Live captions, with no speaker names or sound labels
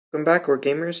Welcome back,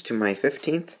 Wargamers, to my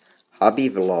 15th hobby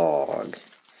vlog.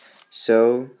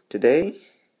 So, today,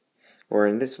 or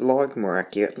in this vlog more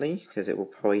accurately, because it will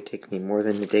probably take me more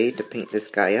than a day to paint this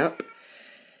guy up,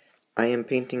 I am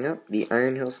painting up the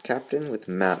Iron Hills Captain with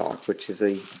Mattock, which is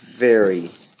a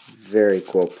very, very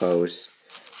cool pose.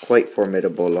 Quite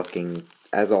formidable looking,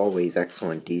 as always,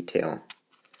 excellent detail.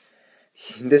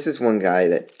 This is one guy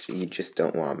that you just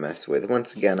don't want to mess with.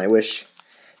 Once again, I wish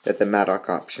that the Mattock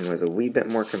option was a wee bit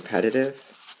more competitive,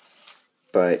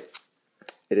 but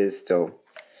it is still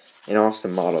an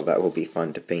awesome model that will be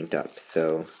fun to paint up.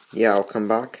 So yeah, I'll come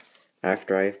back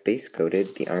after I have base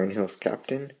coated the Iron Hills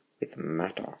Captain with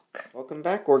Mattock. Welcome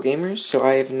back, Wargamers. So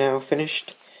I have now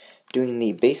finished doing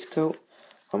the base coat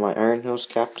on my Iron Hills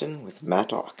Captain with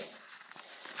Mattock.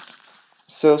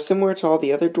 So similar to all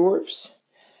the other dwarves,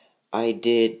 I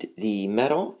did the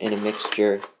metal in a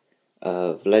mixture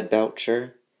of lead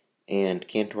belcher and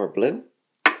Cantor blue,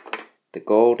 the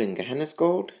gold in Gehenna's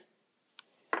gold,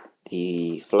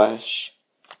 the flesh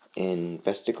in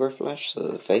Vestigor flesh, so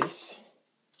the face,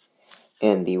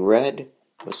 and the red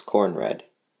was corn red.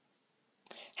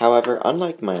 However,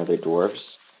 unlike my other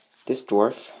dwarves, this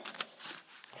dwarf,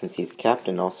 since he's a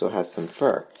captain, also has some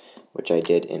fur, which I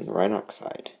did in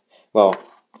Rhinoxide. Well,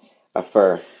 a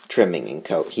fur trimming and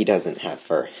coat. He doesn't have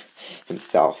fur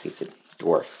himself, he's a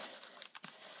dwarf.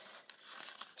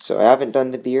 So I haven't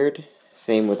done the beard,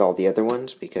 same with all the other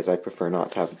ones, because I prefer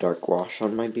not to have dark wash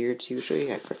on my beards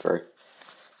usually. I prefer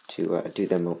to do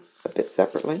them a bit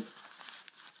separately.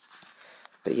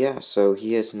 But yeah, so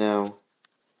he is now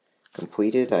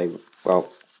completed.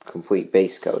 Complete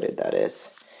base coated, that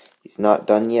is. He's not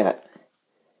done yet.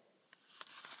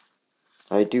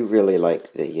 I do really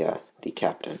like the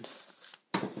captain.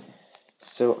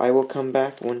 So I will come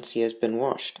back once he has been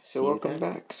washed. So welcome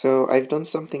back. So I've done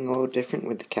something a little different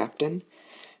with the captain.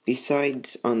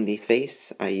 Besides on the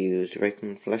face, I used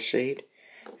Reichman Flesh Shade,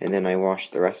 and then I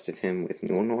washed the rest of him with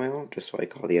Noon Oil, just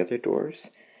like all the other dwarves.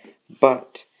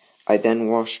 But I then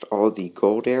washed all the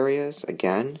gold areas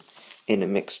again in a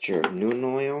mixture of Noon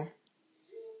Oil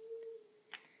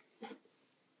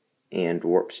and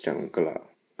Warpstone Glow.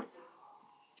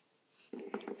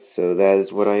 So that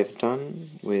is what I've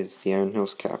done with the Iron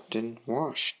Hills Captain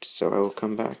washed. So I will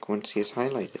come back once he is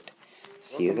highlighted.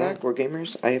 See you then. Welcome back,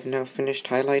 Wargamers. I have now finished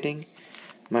highlighting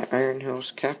my Iron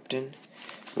Hills Captain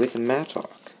with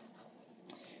Mattock.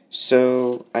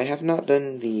 So I have not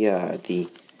done the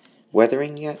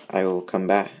weathering yet. I will come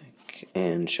back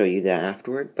and show you that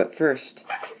afterward. But first,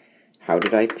 how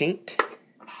did I paint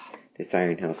this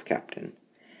Iron Hills Captain?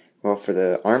 Well, for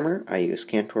the armor, I used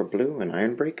Cantor Blue and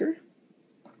Ironbreaker.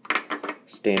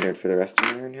 Standard for the rest of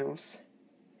my Iron Hills.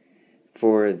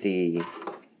 For the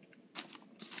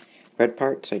red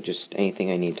parts, anything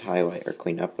I need to highlight or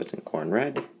clean up was in Corn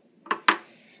Red.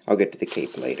 I'll get to the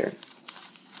cape later.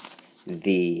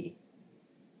 The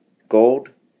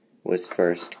gold was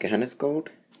first Gehenna's gold,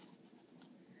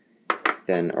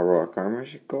 then Auroric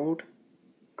Armor's gold.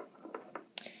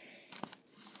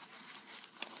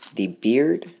 The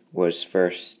beard was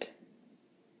first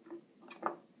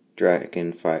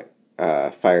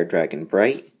Fire Dragon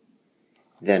Bright,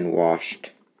 then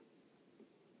washed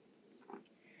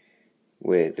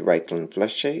with Reichman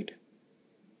Flesh Shade,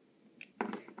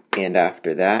 and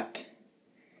after that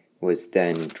was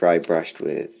then dry brushed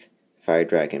with Fire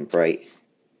Dragon Bright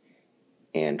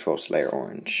and Troll Slayer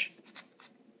Orange.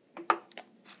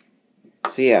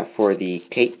 So yeah, for the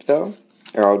cape though,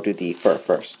 or I'll do the fur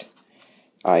first,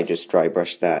 I just dry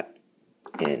brushed that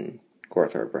in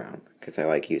Gorthor Brown, because I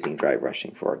like using dry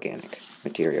brushing for organic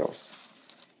materials.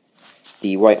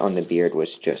 The white on the beard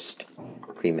was just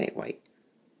cremate white.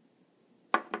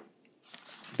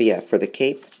 But yeah, for the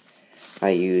cape,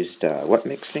 I used wet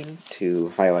mixing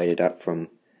to highlight it up from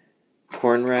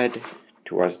Corn Red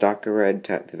to Wazdaka Red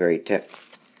to at the very tip,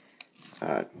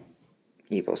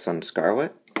 Evil Sun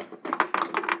Scarlet.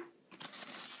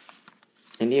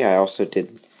 And yeah, I also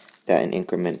did that in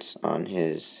increments on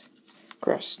his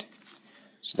crust.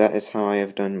 So that is how I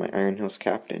have done my Iron Hills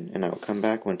Captain, and I will come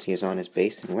back once he is on his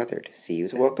base and weathered. See you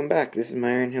then. So welcome back. This is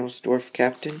my Iron Hills Dwarf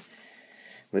Captain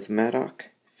with Mattock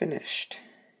finished.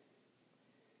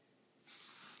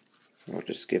 So I'll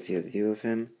just give you a view of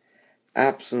him.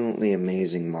 Absolutely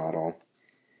amazing model.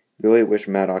 Really wish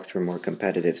Mattocks were more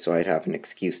competitive so I'd have an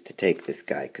excuse to take this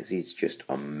guy, because he's just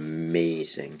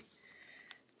amazing.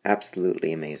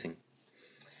 Absolutely amazing.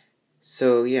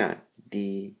 So yeah,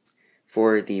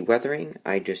 for the weathering,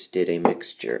 I just did a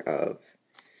mixture of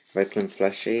Reichman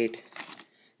Flesh Shade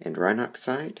and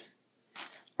Rhinoxide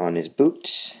on his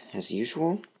boots, as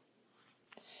usual,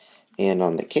 and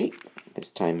on the cape this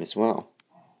time as well.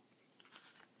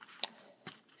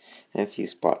 and a few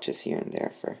splotches here and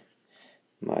there for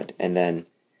mud. And then,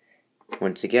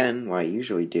 once again, what I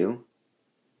usually do,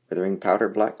 weathering powder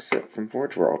black soot from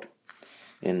Forge World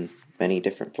in many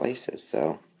different places.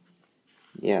 So,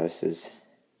 yeah, this is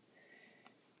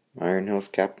Iron Hills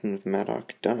Captain with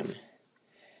Mattock done.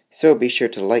 So be sure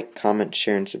to like, comment,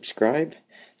 share, and subscribe.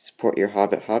 Support your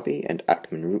Hobbit hobby, and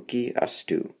Akman Ruki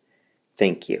Astu.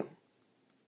 Thank you.